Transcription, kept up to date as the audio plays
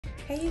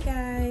Hey, you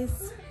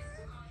guys.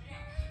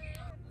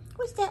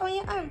 What's that on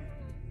your arm?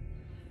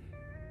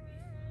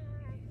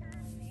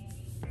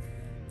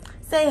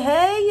 Say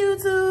hey,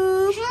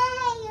 YouTube. Hey,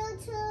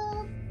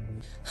 YouTube.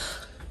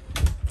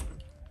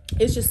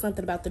 It's just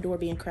something about the door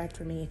being cracked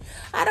for me.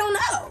 I don't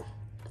know.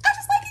 I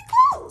just like it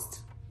closed.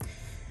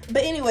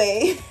 But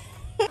anyway.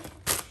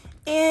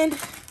 And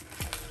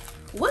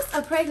what's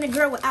a pregnant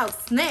girl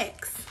without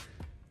snacks?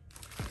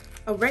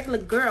 A regular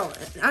girl.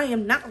 I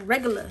am not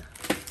regular.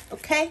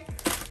 Okay?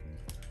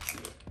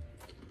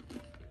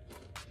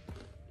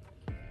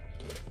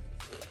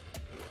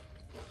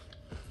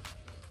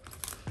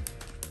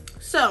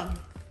 So,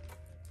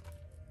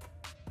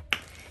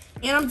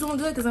 and I'm doing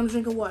good because I'm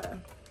drinking water.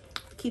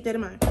 Keep that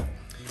in mind.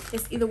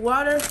 It's either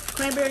water,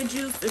 cranberry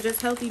juice, or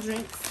just healthy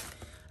drinks.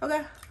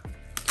 Okay?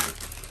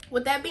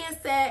 With that being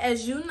said,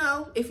 as you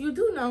know, if you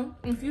do know,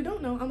 if you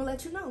don't know, I'm gonna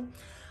let you know.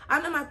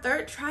 I'm in my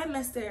 3rd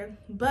trimester,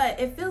 but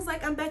it feels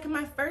like I'm back in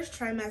my 1st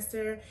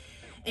trimester.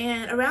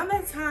 And around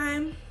that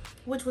time,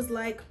 which was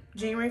like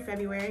January,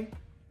 February,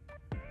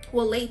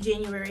 well, late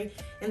January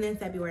and then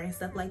February and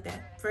stuff like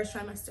that, 1st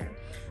trimester,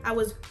 I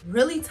was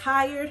really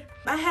tired.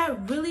 I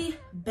had really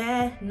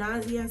bad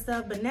nausea and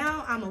stuff, but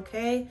now I'm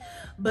okay.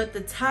 But the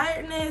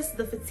tiredness,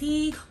 the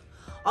fatigue,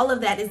 all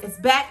of that is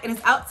back and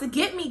it's out to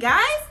get me,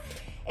 guys.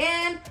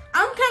 And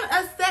I'm kind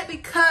of upset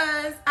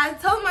because I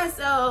told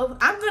myself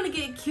I'm gonna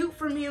get cute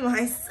for me and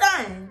my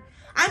son.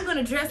 I'm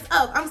gonna dress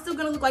up. I'm still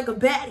gonna look like a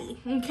baddie,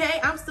 okay?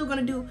 I'm still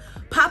gonna do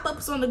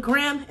pop-ups on the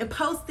gram and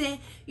posting,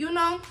 you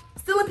know,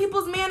 stealing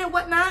people's man and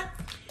whatnot.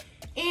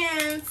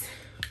 And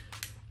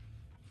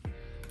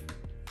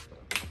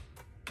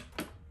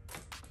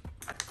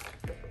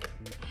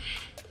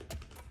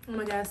oh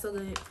my God, so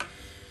good.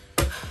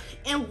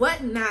 And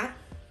whatnot.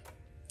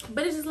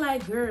 But it's just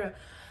like, girl,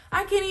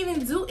 I can't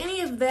even do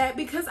any of that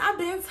because I've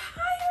been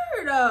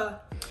tired.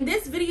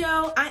 This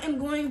video, I am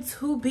going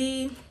to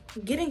be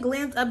getting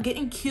glammed up,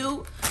 getting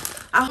cute.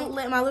 I won't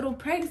let my little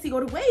pregnancy go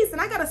to waste,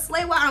 and I gotta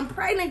slay while I'm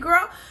pregnant,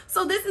 girl.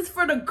 So this is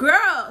for the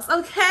girls,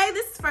 okay?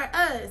 This is for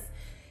us.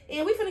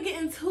 And we finna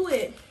get into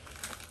it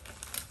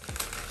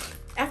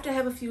after I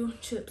have a few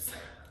chips.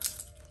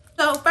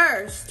 So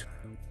first,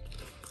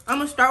 I'm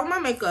gonna start with my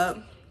makeup.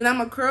 And I'm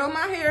gonna curl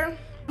my hair.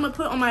 I'm gonna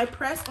put on my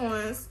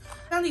press-ons.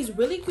 I found these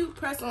really cute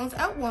press-ons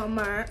at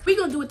Walmart. We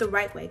gonna do it the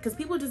right way, because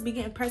people just be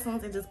getting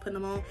press-ons and just putting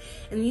them on.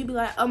 And then you be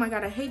like, oh my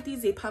God, I hate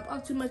these. They pop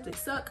off too much. They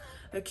suck.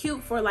 They're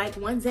cute for like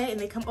one day and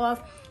they come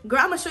off. Girl,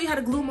 I'm gonna show you how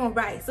to glue them on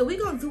right. So we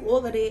gonna do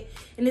all of it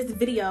in this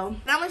video.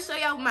 And I'm gonna show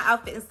y'all my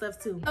outfit and stuff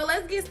too. So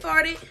let's get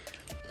started.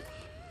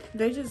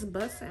 They just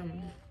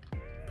busting.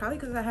 Probably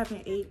because I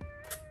haven't ate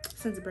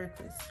since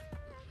breakfast.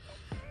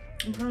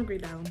 I'm hungry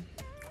though.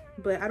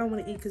 But I don't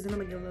want to eat because then I'm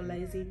gonna get a little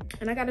lazy.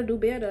 And I gotta do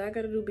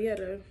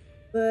better.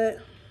 But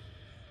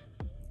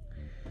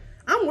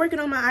I'm working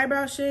on my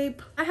eyebrow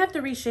shape. I have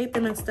to reshape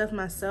them and stuff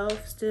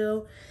myself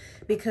still.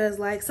 Because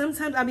like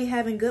sometimes I'll be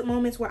having good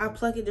moments where I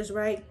pluck it just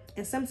right.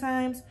 And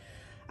sometimes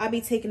I'll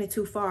be taking it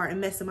too far and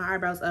messing my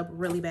eyebrows up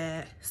really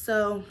bad.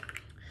 So,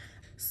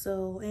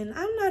 and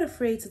I'm not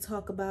afraid to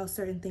talk about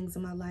certain things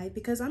in my life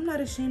because I'm not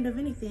ashamed of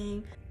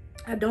anything.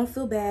 I don't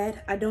feel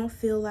bad. I don't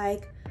feel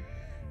like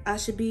I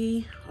should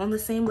be on the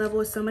same level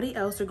as somebody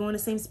else or going the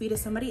same speed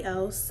as somebody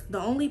else. The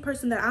only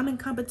person that I'm in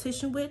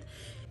competition with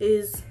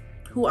is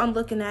who I'm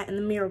looking at in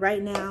the mirror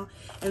right now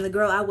and the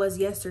girl I was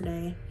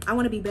yesterday. I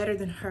want to be better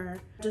than her.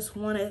 I just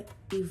want to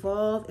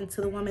evolve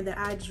into the woman that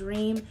I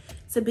dream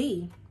to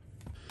be.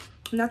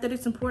 Not that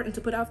it's important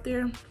to put out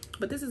there,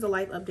 but this is a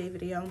life update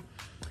video.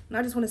 And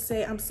I just want to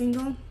say I'm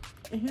single,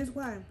 and here's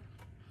why.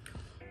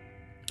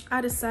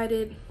 I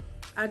decided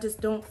I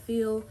just don't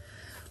feel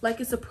like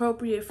it's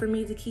appropriate for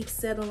me to keep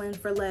settling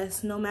for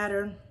less, no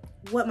matter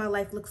what my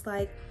life looks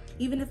like.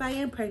 Even if I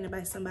am pregnant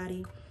by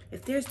somebody,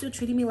 if they're still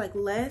treating me like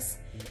less,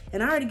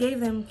 and I already gave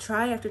them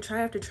try after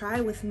try after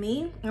try with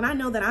me, and I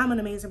know that I'm an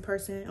amazing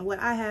person and what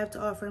I have to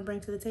offer and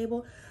bring to the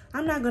table,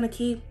 I'm not gonna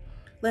keep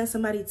letting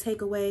somebody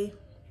take away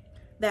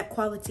that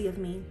quality of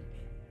me.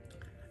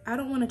 I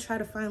don't wanna try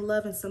to find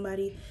love in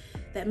somebody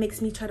that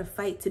makes me try to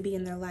fight to be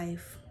in their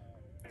life.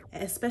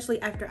 Especially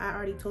after I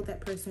already told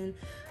that person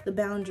the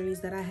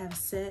boundaries that I have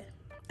set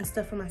and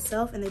stuff for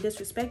myself, and they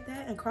disrespect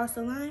that and cross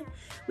the line.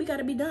 We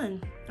gotta be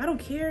done. I don't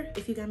care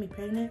if you got me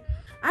pregnant.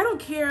 I don't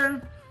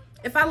care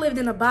if I lived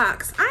in a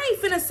box. I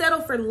ain't finna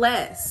settle for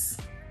less.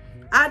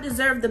 I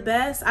deserve the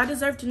best. I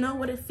deserve to know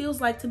what it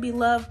feels like to be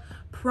loved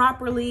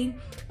properly,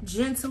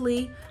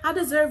 gently. I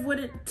deserve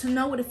to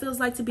know what it feels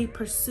like to be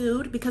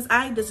pursued, because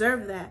I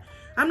deserve that.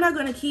 I'm not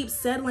gonna keep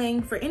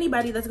settling for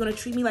anybody that's gonna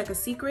treat me like a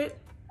secret,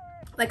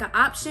 like an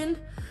option,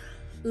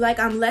 like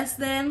I'm less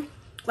than,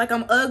 like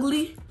I'm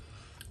ugly,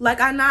 like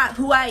I'm not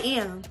who I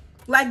am.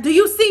 Like, do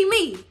you see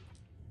me?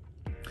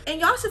 And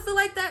y'all should feel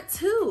like that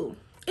too.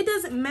 It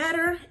doesn't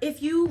matter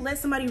if you let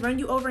somebody run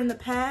you over in the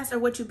past or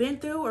what you've been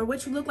through or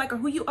what you look like or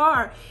who you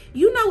are.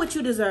 You know what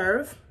you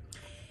deserve.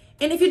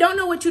 And if you don't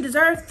know what you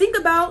deserve, think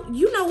about,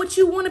 you know what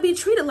you want to be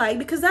treated like,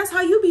 because that's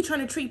how you be trying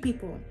to treat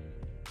people.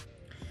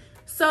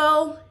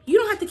 So you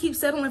don't have to keep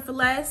settling for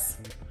less.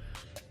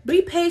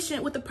 Be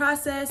patient with the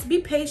process. Be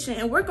patient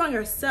and work on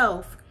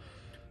yourself,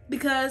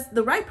 because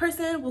the right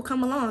person will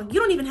come along. You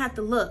don't even have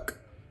to look.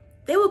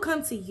 They will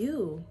come to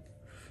you.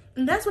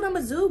 And that's what I'm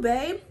gonna do,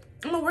 babe.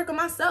 I'm gonna work on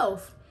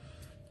myself.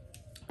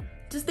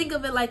 Just think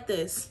of it like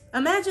this.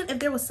 Imagine if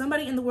there was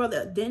somebody in the world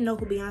that didn't know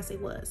who Beyonce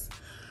was.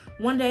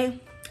 One day,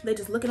 they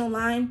just looking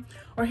online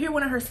or hear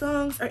one of her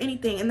songs or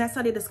anything, and that's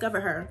how they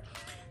discover her.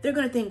 They're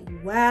gonna think,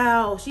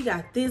 wow, she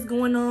got this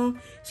going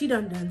on. She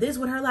done this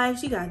with her life.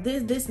 She got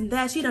this, and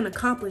that. She done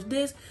accomplished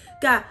this.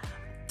 Got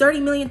 30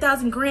 million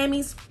thousand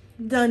Grammys.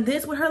 Done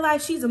this with her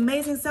life. She's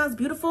amazing, sounds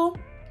beautiful.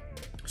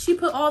 She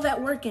put all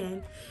that work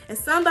in. And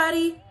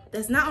somebody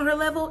that's not on her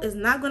level is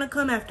not gonna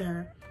come after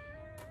her.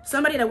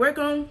 Somebody that work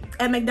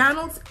at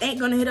McDonald's ain't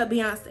gonna hit up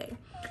Beyonce.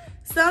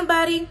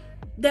 Somebody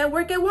that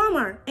work at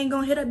Walmart ain't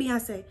gonna hit up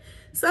Beyonce.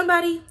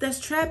 Somebody that's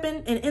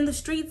trapping and in the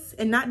streets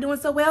and not doing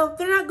so well,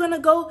 they're not gonna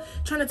go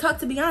trying to talk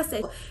to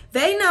Beyonce.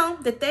 They know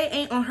that they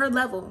ain't on her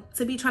level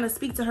to be trying to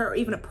speak to her or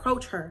even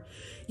approach her.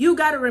 You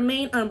gotta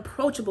remain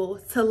unapproachable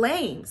to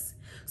lames.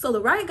 So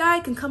the right guy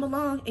can come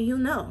along and you'll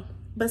know.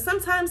 But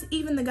sometimes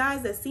even the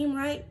guys that seem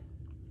right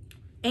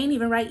ain't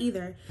even right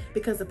either,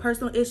 because of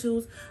personal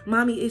issues,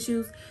 mommy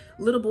issues,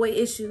 little boy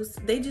issues.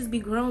 They just be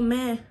grown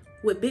men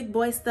with big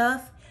boy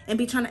stuff and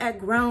be trying to act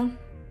grown,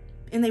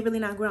 and they really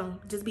not grown,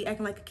 just be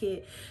acting like a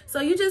kid. So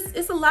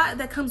it's a lot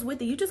that comes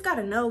with it. You just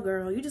gotta know,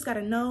 girl. You just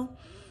gotta know.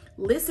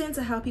 Listen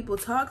to how people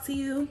talk to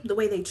you, the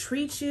way they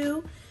treat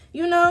you,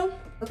 you know,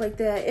 like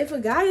that. If a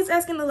guy is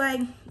asking to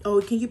like,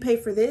 oh, can you pay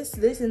for this,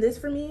 and this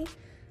for me,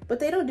 but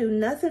they don't do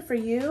nothing for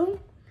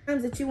you,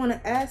 times that you want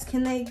to ask,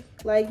 can they,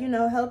 like, you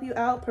know, help you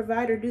out,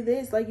 provide, or do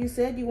this? Like you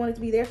said, you wanted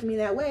to be there for me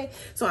that way.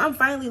 So I'm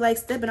finally like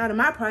stepping out of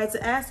my pride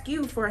to ask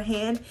you for a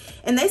hand,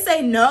 and they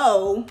say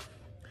no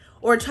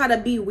or try to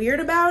be weird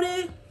about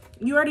it.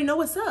 You already know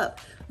what's up.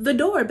 The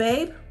door,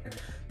 babe.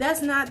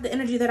 That's not the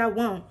energy that I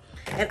want.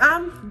 And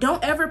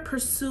don't ever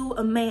pursue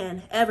a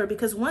man ever,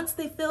 because once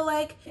they feel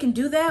like they can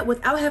do that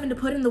without having to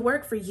put in the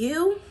work for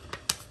you,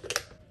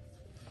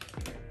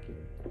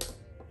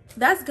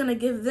 that's gonna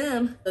give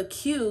them a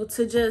cue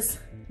to just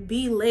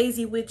be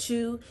lazy with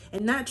you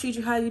and not treat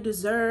you how you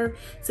deserve,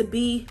 to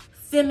be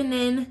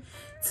feminine,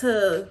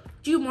 to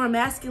you more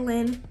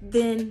masculine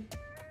than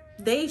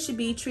they should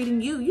be treating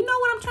you. You know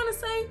what I'm trying to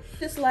say?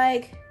 Just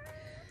like,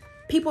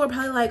 people are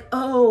probably like,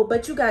 oh,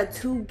 but you got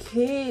 2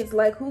 kids.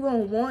 Like, who gonna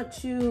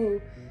want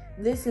you?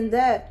 This and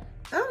that.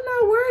 I'm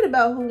not worried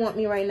about who want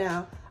me right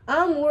now.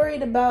 I'm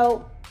worried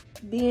about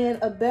being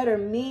a better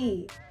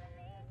me.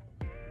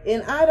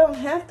 And I don't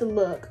have to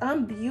look.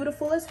 I'm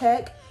beautiful as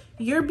heck.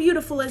 You're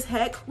beautiful as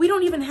heck. We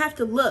don't even have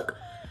to look.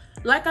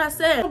 Like I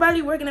said,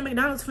 nobody working at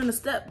McDonald's finna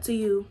step to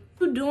you.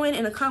 You're doing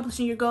and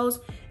accomplishing your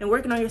goals and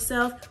working on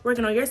yourself,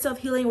 working on your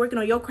self-healing, working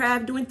on your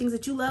craft, doing things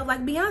that you love,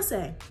 like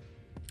Beyonce.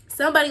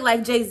 Somebody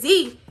like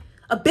Jay-Z,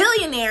 a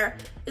billionaire,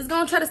 is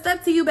gonna try to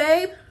step to you,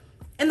 babe.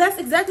 And that's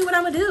exactly what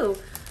I'm gonna do.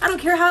 I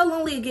don't care how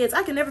lonely it gets.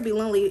 I can never be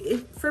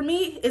lonely. For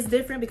me, it's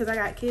different because I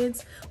got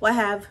kids. Well, I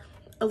have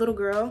a little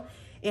girl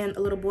and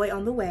a little boy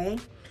on the way.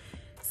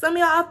 Some of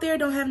y'all out there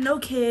don't have no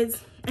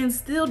kids and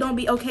still don't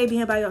be okay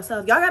being by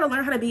yourself. Y'all gotta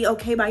learn how to be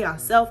okay by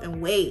yourself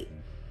and wait.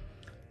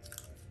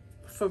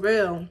 For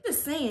real. I'm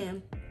just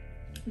saying,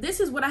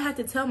 this is what I had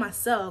to tell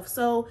myself.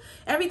 So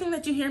everything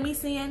that you hear me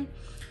saying,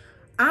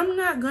 I'm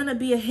not gonna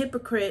be a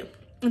hypocrite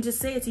and just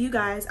say it to you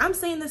guys. I'm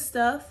saying this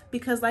stuff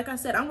because, like I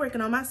said, I'm working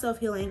on my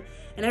self-healing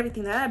and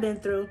everything that I've been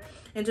through,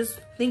 and just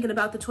thinking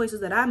about the choices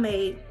that I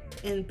made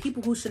and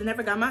people who should have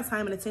never got my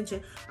time and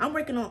attention. I'm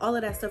working on all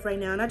of that stuff right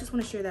now, and I just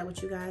want to share that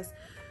with you guys.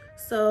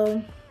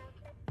 So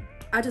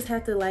I just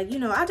had to, like, you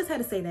know, I just had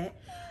to say that.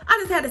 I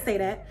just had to say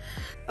that.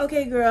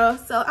 Okay, girl,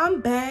 so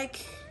I'm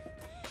back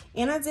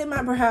and I did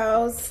my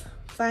brows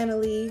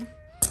finally.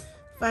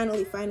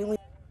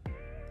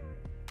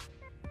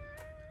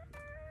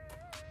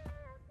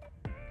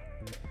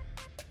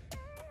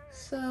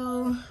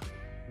 So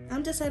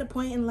I'm just at a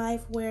point in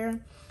life where I'm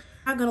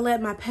not gonna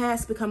let my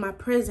past become my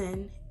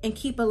prison and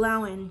keep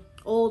allowing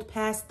old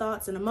past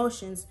thoughts and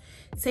emotions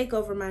take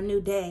over my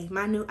new day,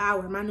 my new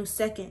hour, my new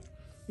second.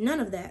 None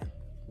of that.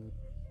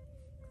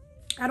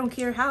 I don't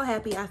care how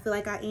happy I feel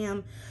like I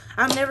am.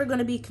 I'm never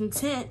gonna be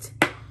content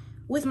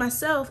with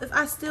myself if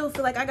I still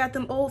feel like I got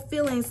them old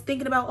feelings,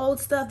 thinking about old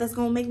stuff that's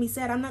gonna make me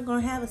sad. I'm not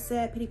gonna have a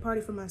sad pity party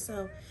for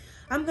myself.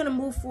 I'm gonna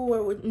move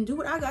forward and do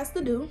what I got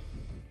to do.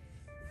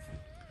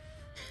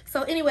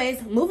 So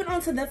anyways, moving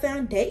on to the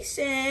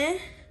foundation.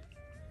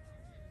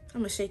 I'm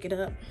gonna shake it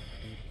up.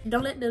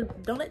 Don't let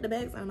the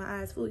bags out of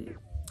my eyes fool you.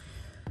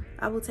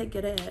 I will take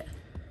your dad.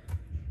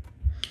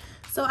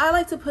 So I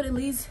like to put at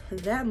least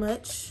that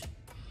much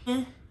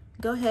and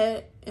go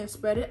ahead and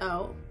spread it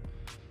out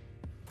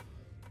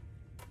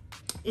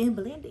and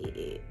blend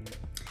it.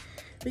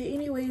 But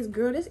anyways,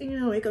 girl, this ain't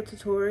no makeup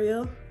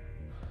tutorial.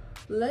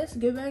 Let's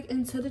get back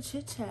into the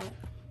chit chat.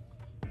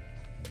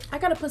 I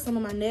gotta put some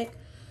on my neck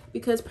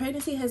because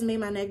pregnancy has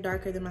made my neck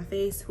darker than my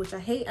face, which I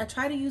hate. I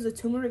try to use a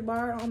turmeric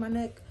bar on my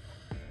neck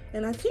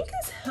and I think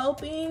it's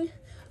helping,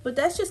 but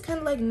that's just kind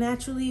of like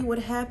naturally what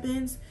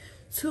happens.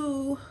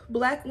 2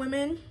 black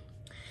women.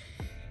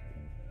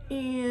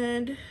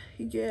 And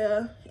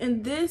yeah,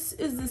 and this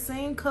is the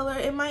same color.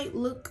 It might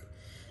look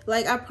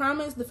like, I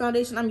promise the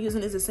foundation I'm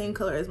using is the same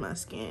color as my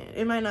skin.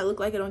 It might not look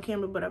like it on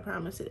camera, but I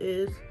promise it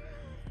is.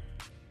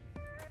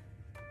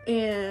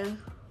 And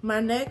my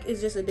neck is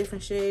just a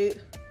different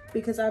shade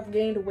because I've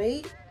gained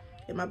weight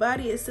and my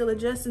body is still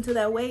adjusting to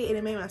that weight, and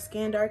it made my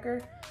skin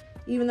darker.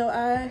 Even though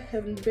I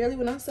have barely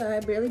went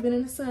outside, barely been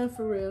in the sun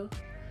for real.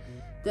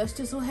 That's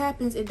just what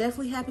happens. It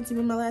definitely happened to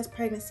me in my last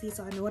pregnancy,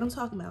 so I know what I'm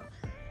talking about.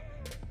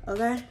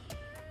 Okay?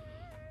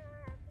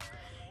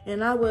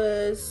 And I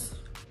was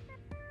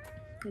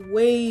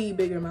way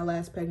bigger in my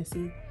last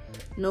pregnancy.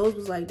 Nose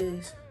was like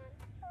this.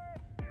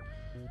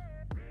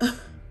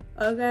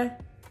 Okay?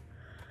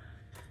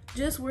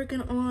 Just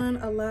working on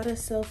a lot of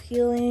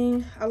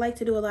self-healing. I like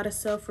to do a lot of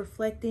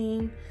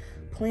self-reflecting,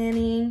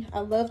 planning. I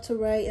love to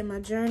write in my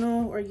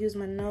journal or use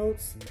my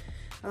notes.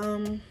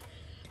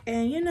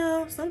 And you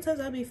know, sometimes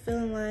I'll be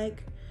feeling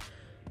like,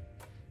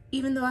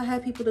 even though I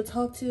have people to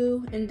talk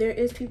to, and there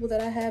is people that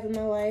I have in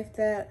my life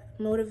that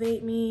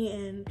motivate me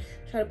and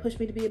try to push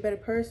me to be a better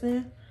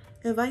person,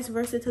 and vice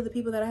versa to the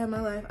people that I have in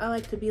my life, I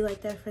like to be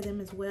like that for them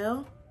as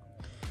well.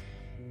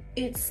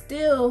 It's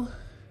still,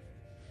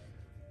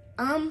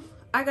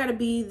 I gotta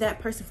be that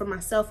person for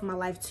myself in my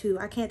life too.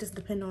 I can't just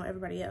depend on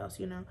everybody else,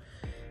 you know.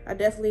 I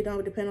definitely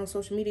don't depend on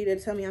social media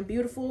to tell me I'm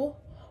beautiful,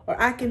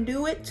 or I can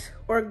do it,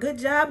 or good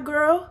job,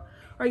 girl,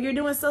 or you're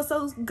doing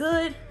so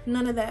good.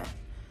 None of that.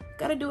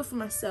 Gotta do it for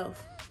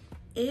myself.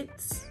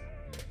 It's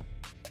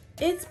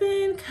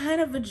been kind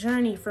of a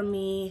journey for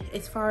me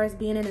as far as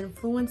being an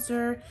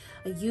influencer,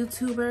 a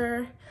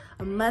YouTuber,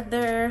 a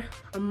mother,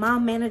 a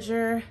mom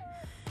manager.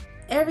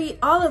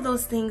 All of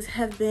those things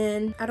have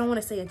been, I don't want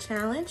to say a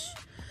challenge,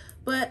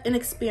 but an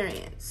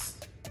experience.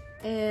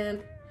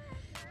 And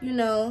you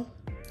know,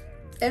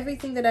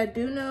 everything that I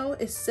do know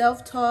is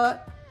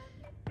self-taught,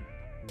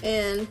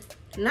 and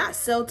not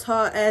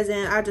self-taught as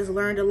in I just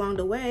learned along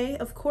the way.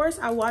 Of course,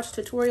 I watch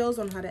tutorials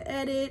on how to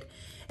edit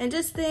and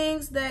just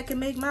things that can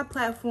make my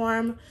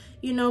platform,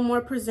 you know, more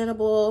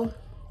presentable.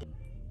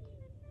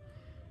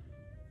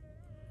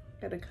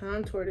 Gotta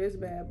contour this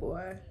bad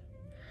boy.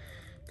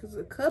 Cause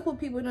a couple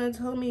people done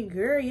told me,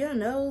 girl, your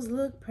nose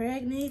look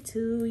pregnant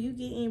too.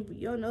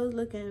 Your nose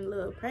looking a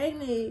little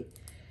pregnant.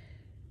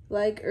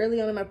 Like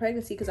early on in my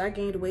pregnancy, cause I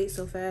gained weight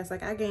so fast.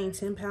 Like I gained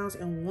 10 pounds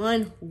in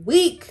 1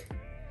 week.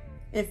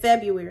 In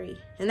February,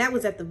 and that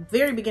was at the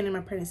very beginning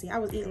of my pregnancy. I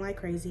was eating like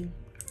crazy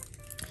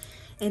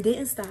and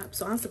didn't stop.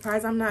 So I'm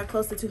surprised I'm not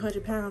close to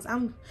 200 pounds.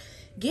 I'm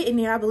getting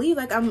there. I believe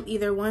like I'm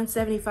either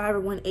 175 or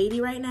 180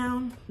 right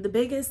now. The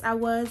biggest I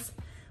was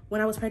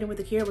when I was pregnant with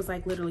the kid was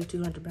like literally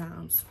 200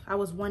 pounds. I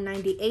was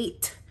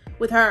 198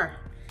 with her.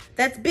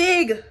 That's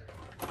big.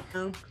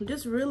 I'm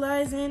just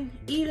realizing,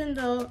 even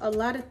though a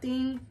lot of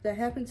things that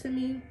happened to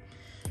me,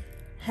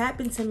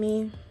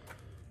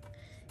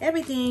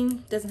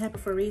 everything doesn't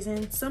happen for a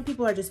reason. Some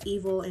people are just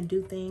evil and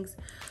do things,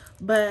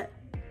 but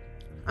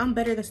I'm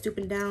better than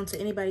stooping down to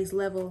anybody's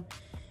level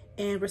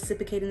and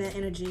reciprocating that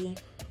energy.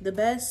 The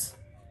best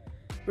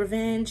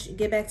revenge,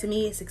 get back to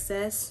me, is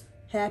success,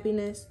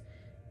 happiness,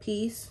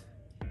 peace,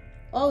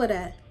 all of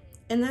that.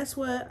 And that's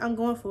what I'm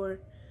going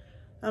for.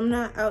 I'm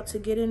not out to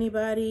get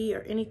anybody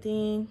or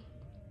anything.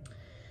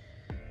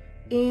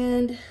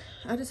 And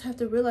I just have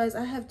to realize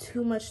I have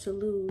too much to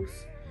lose.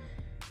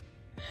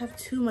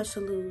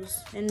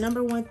 And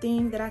number one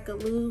thing that I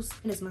could lose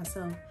is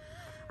myself.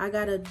 I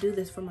gotta do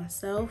this for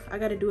myself. I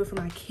gotta do it for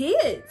my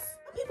kids.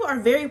 People are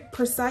very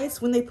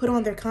precise when they put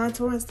on their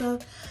contour and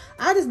stuff.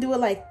 I just do it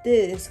like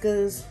this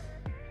because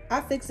I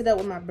fix it up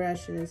with my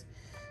brushes.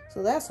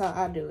 So that's how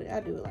I do it.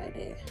 I do it like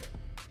that.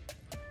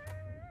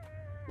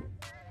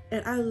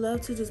 And I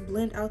love to just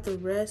blend out the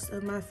rest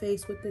of my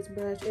face with this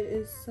brush. It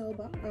is so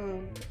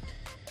bomb.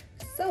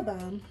 So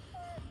bomb.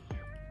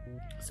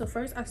 So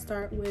first I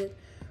start with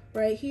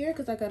right here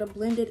because I gotta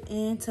blend it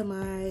into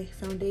my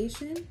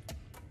foundation.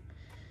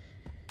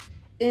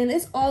 And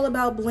it's all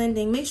about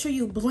blending. Make sure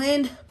you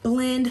blend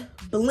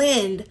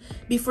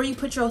before you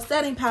put your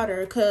setting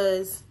powder,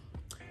 because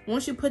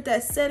once you put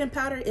that setting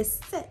powder, it's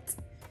set.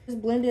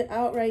 Just blend it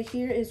out right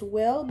here as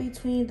well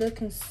between the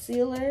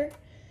concealer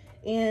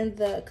and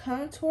the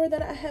contour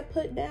that I had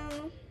put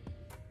down.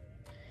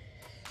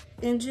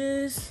 And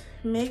just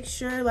make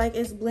sure like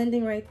it's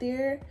blending right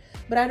there.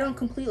 But I don't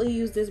completely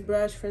use this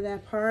brush for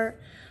that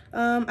part.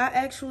 I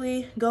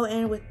actually go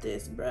in with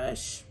this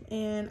brush,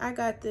 and I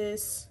got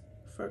this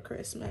for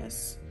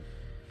Christmas.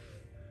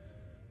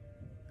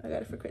 I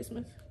got it for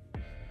Christmas.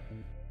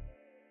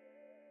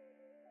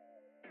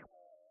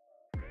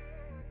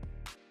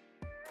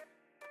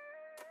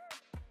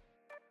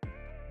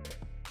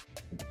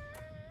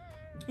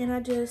 And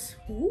I just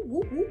whoop,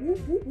 whoop, whoop,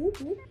 whoop, whoop,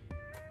 whoop, whoop,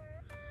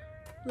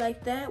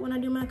 like that when I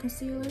do my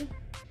concealer.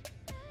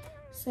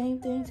 Same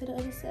thing to the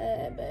other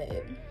side,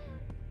 babe.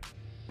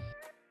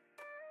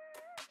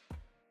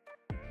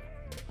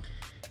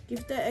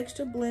 Give that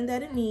extra blend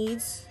that it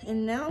needs.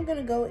 And now I'm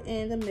gonna go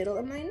in the middle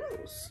of my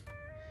nose.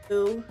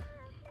 So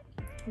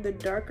the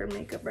darker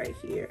makeup right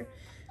here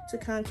to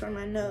contour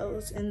my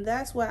nose. And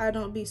that's why I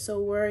don't be so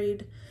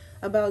worried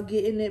about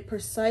getting it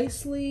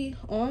precisely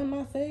on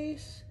my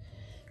face,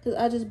 because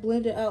I just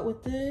blend it out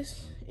with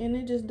this and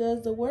it just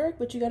does the work.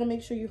 But you got to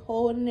make sure you're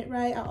holding it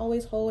right. I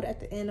always hold at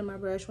the end of my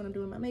brush when I'm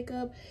doing my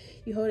makeup.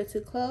 You hold it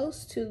too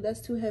close,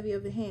 that's too heavy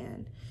of a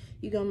hand,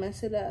 you're gonna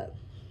mess it up.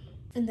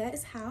 And that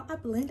is how I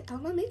blend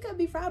out my makeup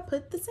before I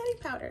put the setting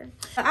powder.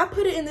 I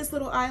put it in this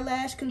little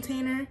eyelash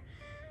container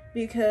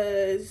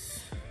because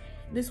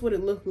this is what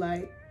it looked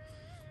like.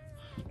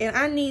 And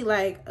I need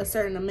like a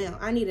certain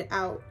amount. I need it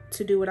out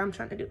to do what I'm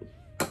trying to do.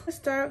 Let's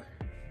start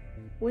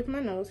with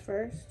my nose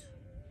first.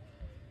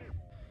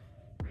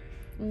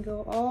 And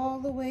go all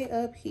the way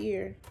up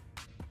here.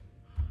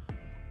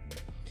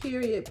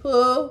 Period.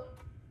 Pull.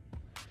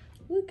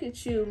 Look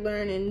at you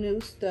learning new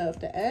stuff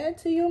to add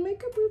to your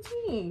makeup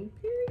routine.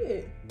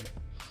 Period.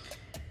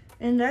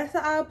 And that's how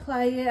I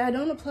apply it. I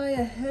don't apply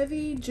a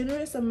heavy,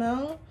 generous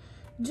amount.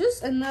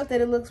 Just enough that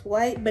it looks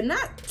white, but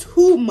not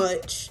too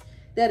much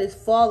that is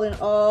falling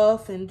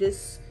off and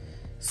just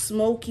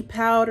smoky,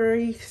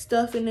 powdery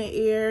stuff in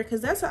the air. Because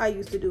that's how I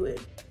used to do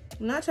it.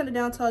 I'm not trying to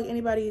down talk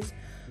anybody's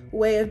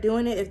way of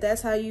doing it if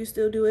that's how you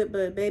still do it,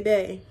 but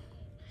baby,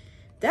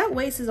 that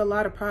wastes a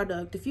lot of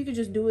product. If you could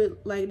just do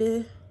it like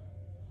this,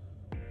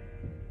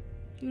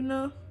 you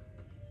know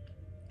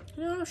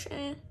what I'm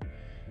saying?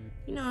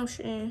 You know what I'm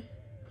saying?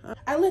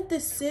 I let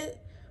this sit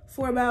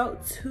for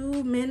about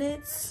 2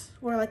 minutes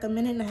or like a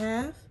minute and a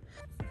half.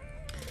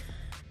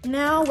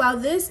 Now, while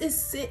this is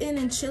sitting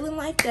and chilling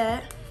like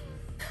that,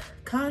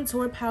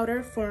 contour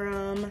powder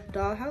from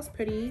Dollhouse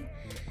Pretty.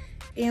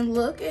 And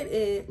look at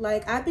it.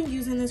 Like, I've been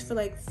using this for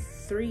like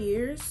 3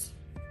 years.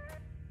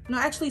 No,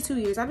 actually 2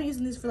 years. I've been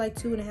using this for like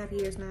 2.5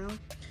 years now.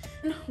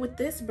 And with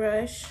this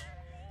brush,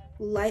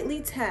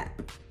 lightly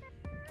tap.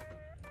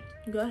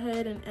 Go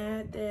ahead and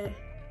add that.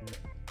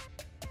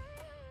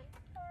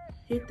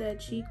 Hit that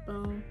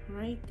cheekbone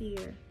right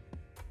there.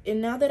 And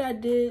now that I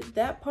did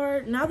that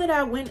part, now that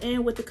I went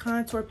in with the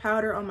contour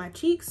powder on my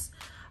cheeks,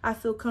 I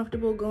feel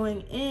comfortable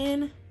going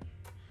in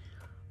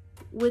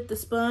with the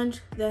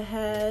sponge that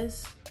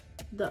has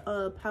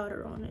the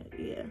powder on it.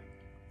 Yeah,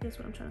 that's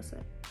what I'm trying to say.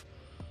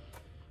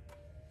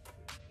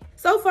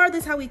 So far,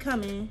 this is how we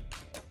come in.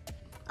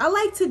 I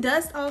like to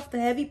dust off the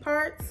heavy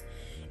parts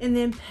and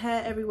then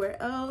pat everywhere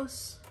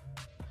else.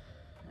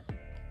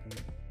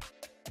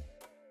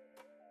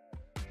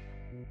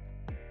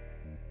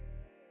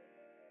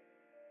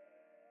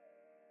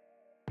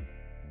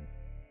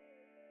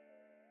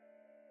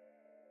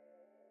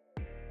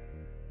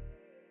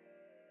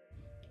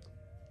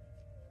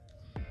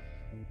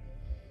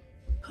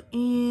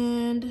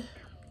 And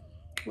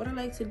what I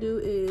like to do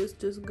is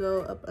just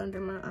go up under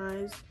my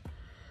eyes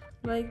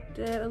like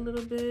that a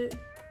little bit.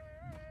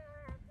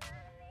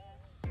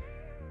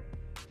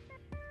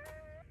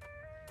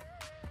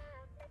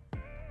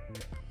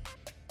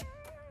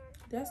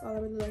 That's all I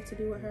really like to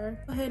do with her.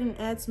 Go ahead and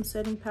add some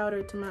setting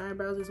powder to my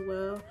eyebrows as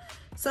well.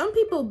 Some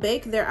people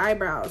bake their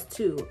eyebrows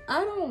too.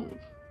 I don't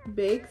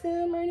bake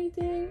them or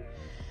anything,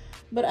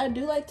 but I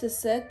do like to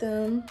set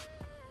them.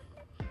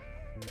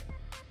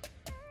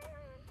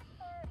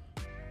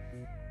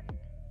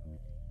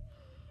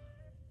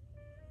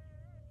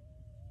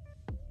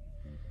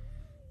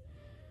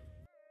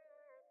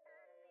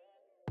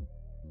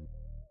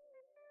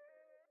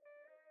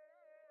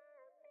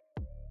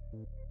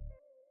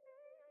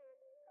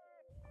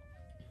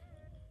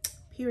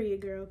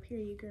 Period, girl.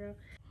 Period, girl.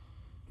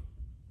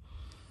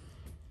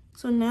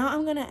 So now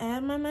I'm gonna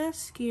add my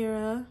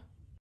mascara.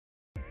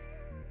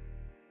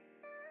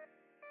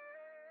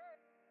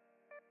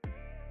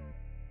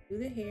 Do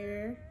the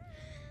hair.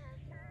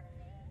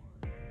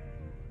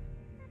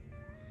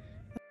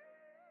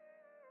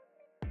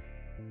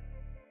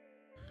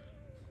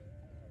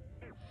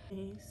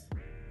 Nice.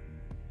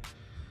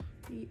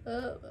 The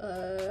up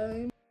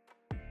eye.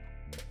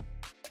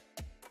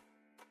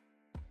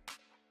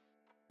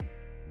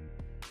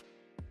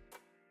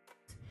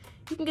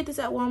 You can get this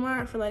at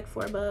Walmart for like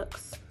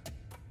 $4.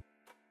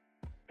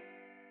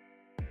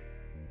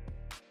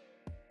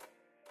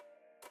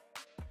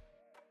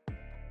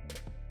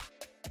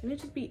 And it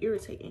just be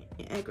irritating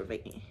and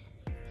aggravating.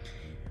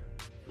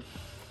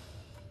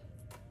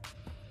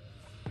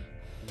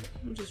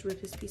 I'll just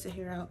rip this piece of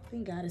hair out.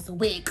 Thank God it's a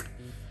wig.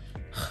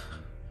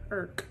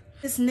 Irk.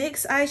 This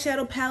NYX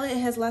eyeshadow palette, it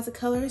has lots of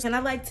colors, and I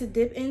like to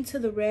dip into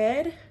the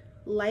red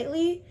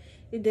lightly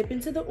and dip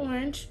into the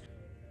orange.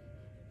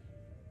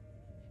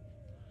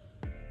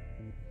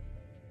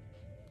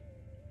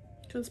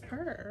 Just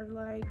purr,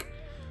 like,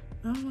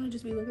 I don't want to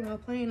just be looking all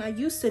plain. I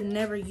used to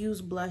never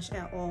use blush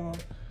at all.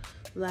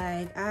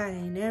 Like, I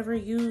ain't never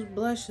used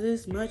blush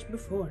this much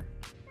before,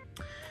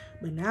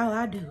 but now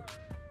I do.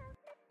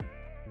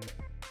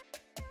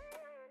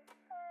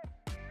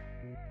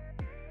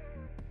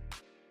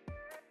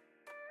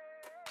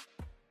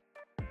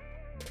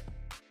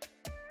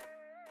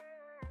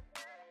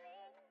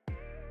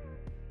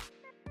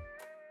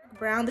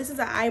 Brown, this is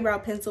an eyebrow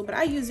pencil, but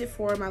I use it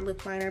for my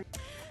lip liner.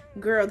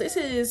 Girl, this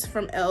is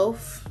from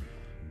e.l.f.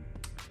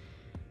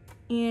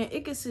 and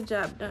it gets the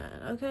job done,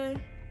 okay?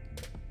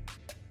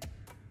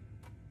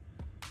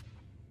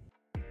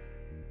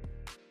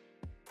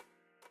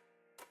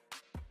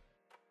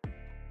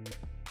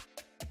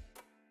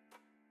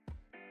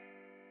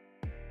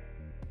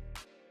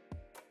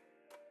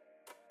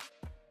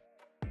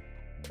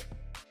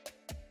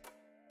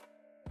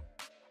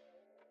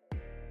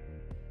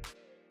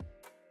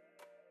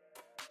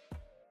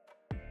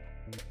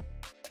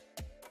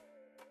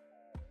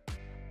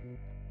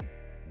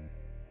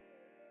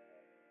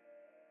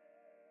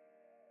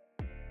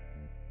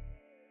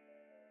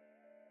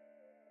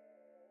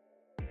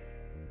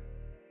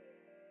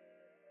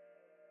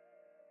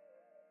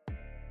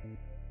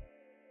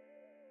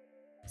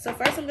 So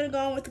first I'm gonna go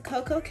on with the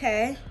Cocoa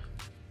K.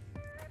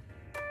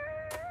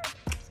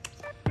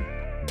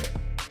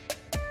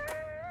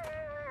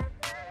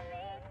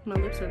 My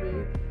lips are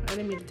big. I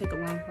didn't mean to take a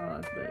long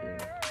pause, but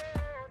yeah.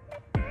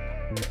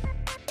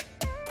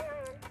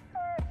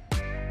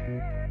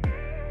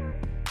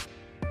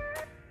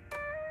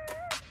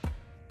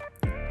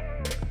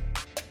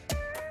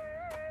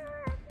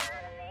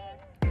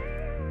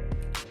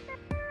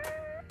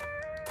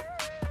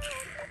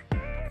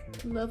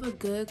 Love a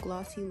good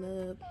glossy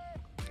lip.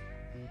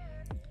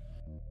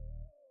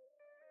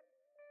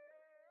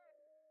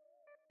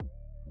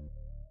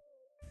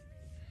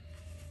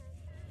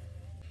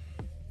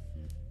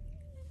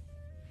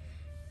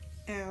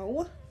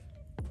 Ow,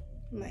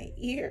 my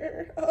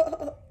ear.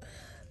 Oh,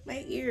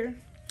 my ear.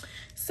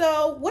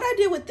 So what I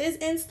did with this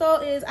install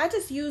is I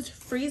just used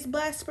freeze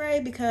blast spray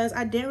because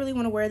I didn't really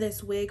want to wear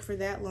this wig for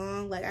that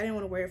long. Like, I didn't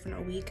want to wear it for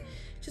no week,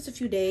 just a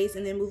few days,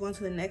 and then move on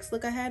to the next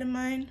look I had in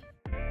mind.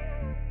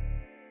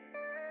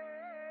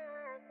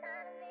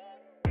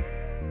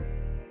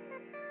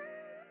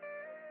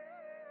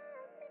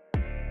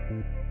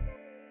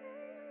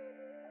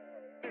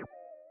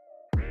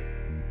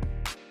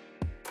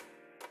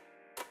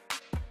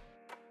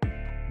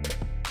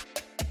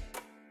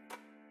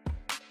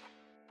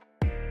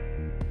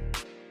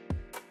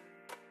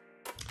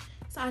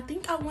 So I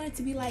think I want it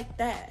to be like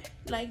that.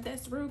 Like,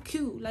 that's real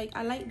cute. Like,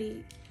 I like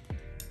the,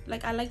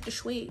 like, I like the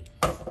shade.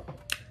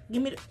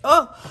 Give me the,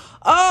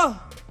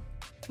 oh,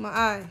 my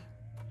eye.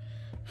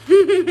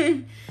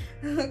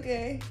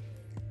 Okay.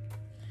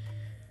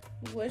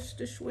 What's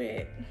the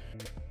sweat?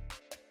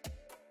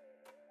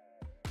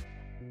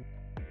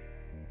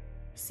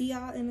 See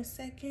y'all in a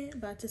second.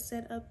 About to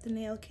set up the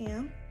nail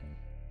cam.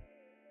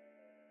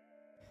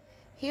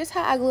 Here's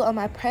how I glue on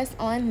my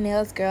press-on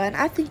nails, girl, and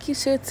I think you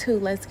should too.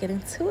 Let's get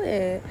into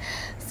it.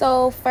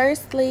 So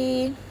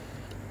firstly,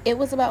 it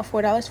was about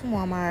 $4 from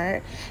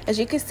Walmart. As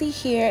you can see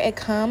here, it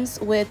comes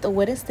with a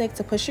wooden stick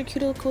to push your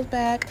cuticles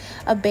back,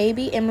 a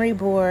baby emery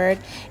board,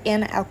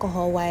 and an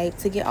alcohol wipe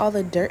to get all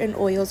the dirt and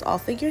oils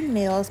off of your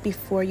nails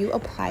before you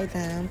apply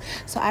them.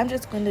 So I'm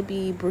just going to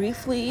be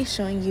briefly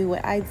showing you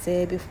what I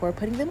did before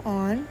putting them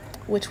on,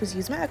 which was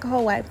use my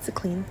alcohol wipe to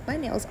clean my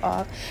nails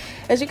off.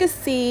 As you can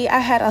see, I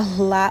had a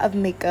lot of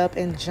makeup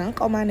and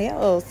junk on my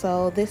nails,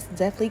 so this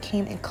definitely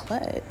came in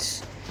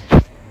clutch.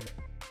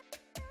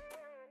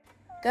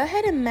 Go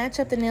ahead and match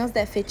up the nails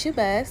that fit you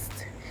best.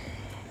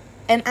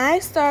 And I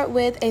start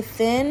with a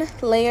thin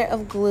layer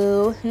of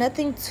glue,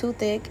 nothing too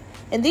thick.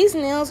 And these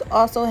nails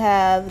also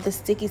have the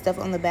sticky stuff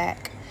on the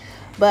back,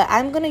 but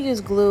I'm gonna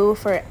use glue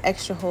for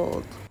extra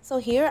hold. So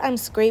here I'm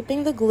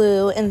scraping the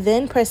glue and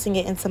then pressing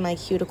it into my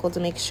cuticle to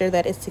make sure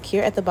that it's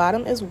secure at the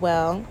bottom as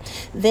well.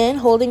 Then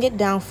holding it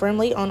down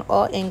firmly on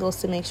all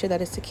angles to make sure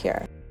that it's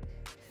secure.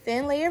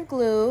 Thin layer of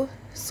glue,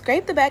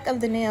 scrape the back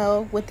of the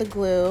nail with the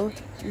glue,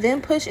 then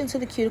push into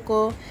the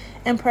cuticle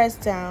and press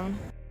down.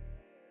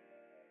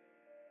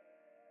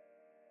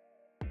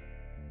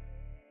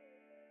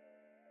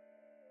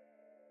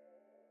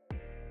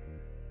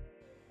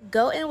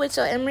 Go in with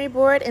your emery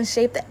board and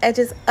shape the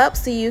edges up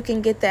so you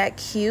can get that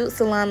cute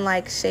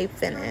salon-like shape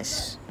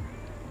finish.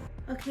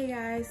 Okay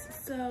guys,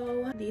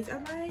 so these are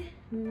my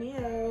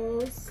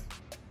nails.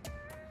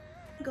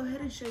 Go ahead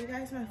and show you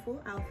guys my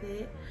full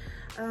outfit.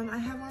 I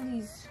have on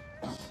these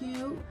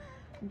cute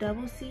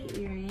double C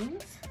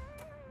earrings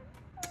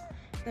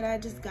that I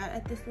just got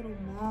at this little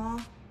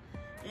mall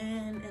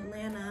in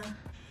Atlanta.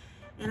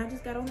 And I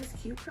just got on this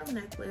cute pearl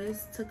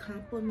necklace to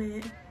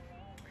complement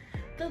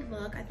the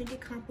look. I think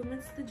it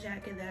complements the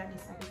jacket that I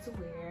decided to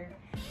wear.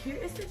 Here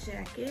is the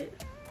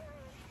jacket.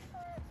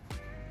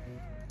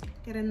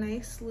 Got a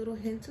nice little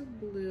hint of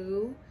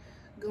blue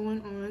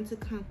going on to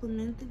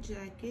complement the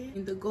jacket.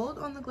 And the gold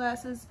on the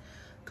glasses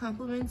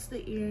complements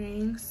the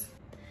earrings.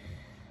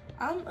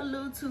 I'm a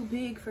little too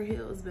big for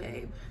heels,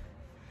 babe.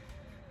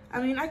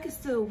 I mean, I could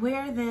still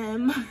wear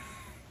them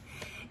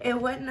and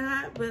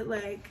whatnot, but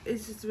like,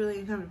 it's just really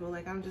uncomfortable.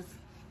 Like, I'm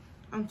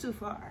too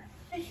far.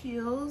 The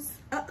heels,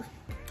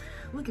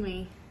 look at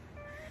me.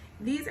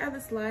 These are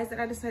the slides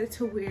that I decided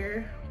to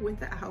wear with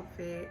the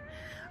outfit.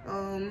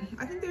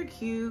 I think they're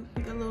cute.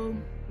 They got little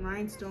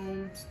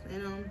rhinestones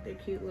in them. They're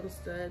cute little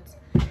studs.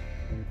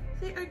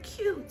 They are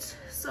cute.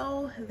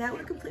 So that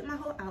would complete my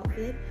whole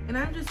outfit. And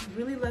I'm just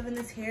really loving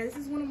this hair. This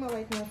is one of my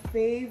my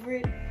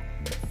favorite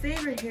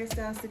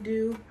hairstyles to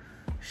do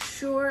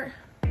short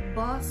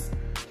boss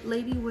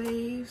lady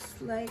waves,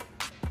 like.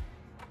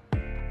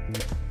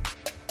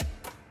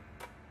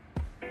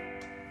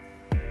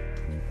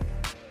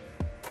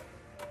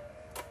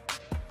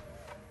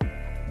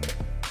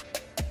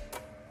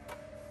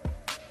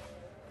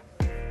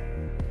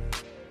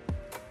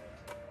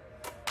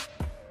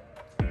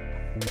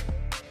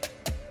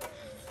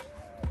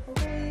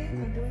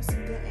 I'm doing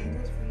some good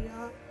angles for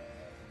y'all.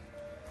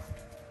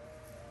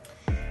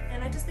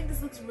 And I just think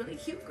this looks really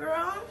cute,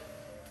 girl.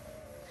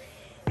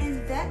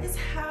 And that is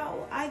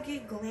how I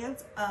get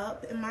glammed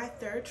up in my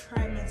 3rd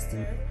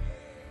trimester.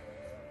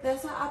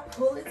 That's how I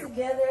pull it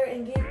together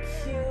and get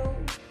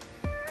cute.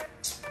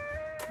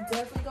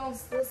 Definitely gonna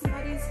steal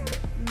somebody's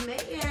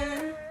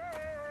man.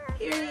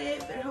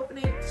 Period. They're hoping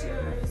it's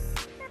yours.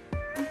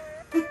 I'm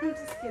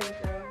just kidding,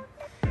 girl.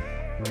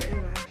 But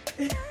anyway.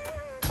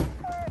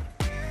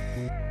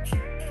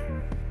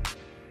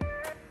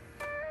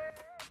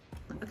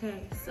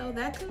 Okay, so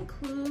that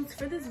concludes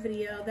for this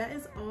video. That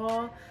is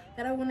all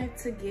that I wanted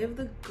to give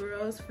the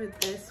girls for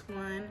this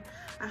one.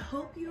 I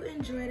hope you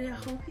enjoyed it. I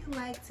hope you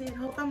liked it.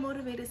 Hope I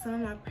motivated some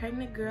of my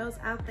pregnant girls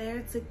out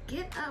there to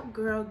get up,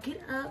 girl.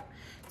 Get up.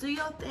 Do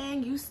your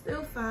thing. You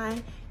still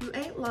fine. You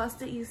ain't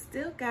lost it. You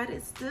still got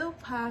it. Still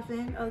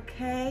popping,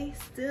 okay?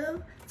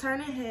 Still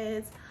turning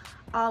heads.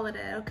 All of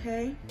that,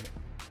 okay?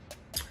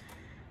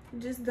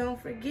 Just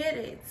don't forget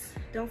it.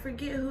 Don't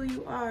forget who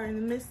you are in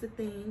the midst of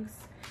things.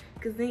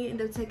 Because then you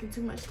end up taking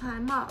too much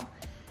time off.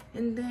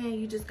 And then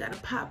you just gotta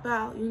pop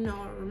out, you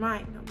know, and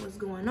remind them what's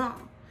going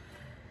on.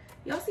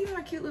 Y'all see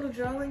my cute little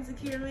drawings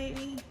Akira made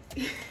me?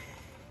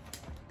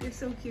 They're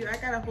so cute. I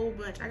got a whole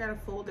bunch. I got a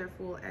folder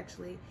full,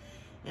 actually,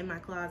 in my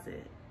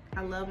closet.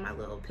 I love my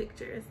little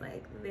pictures.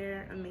 Like,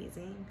 they're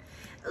amazing.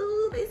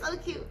 Ooh, they're so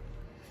cute.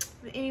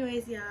 But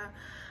anyways, y'all,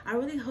 I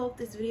really hope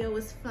this video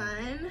was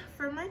fun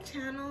for my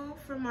channel,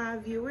 for my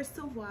viewers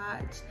to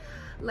watch.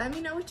 Let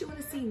me know what you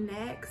want to see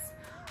next.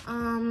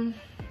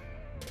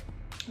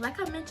 Like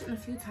I mentioned a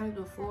few times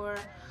before,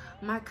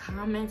 my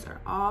comments are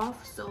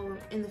off, so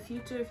in the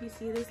future, if you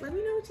see this, let me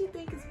know what you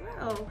think as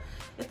well,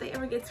 if they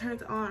ever get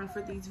turned on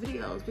for these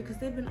videos, because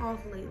they've been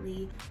off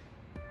lately.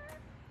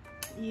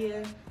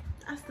 Yeah,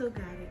 I still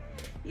got it.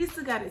 You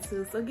still got it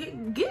too, so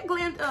get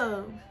glammed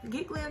up.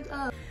 Get glammed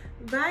up.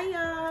 Bye,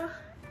 y'all.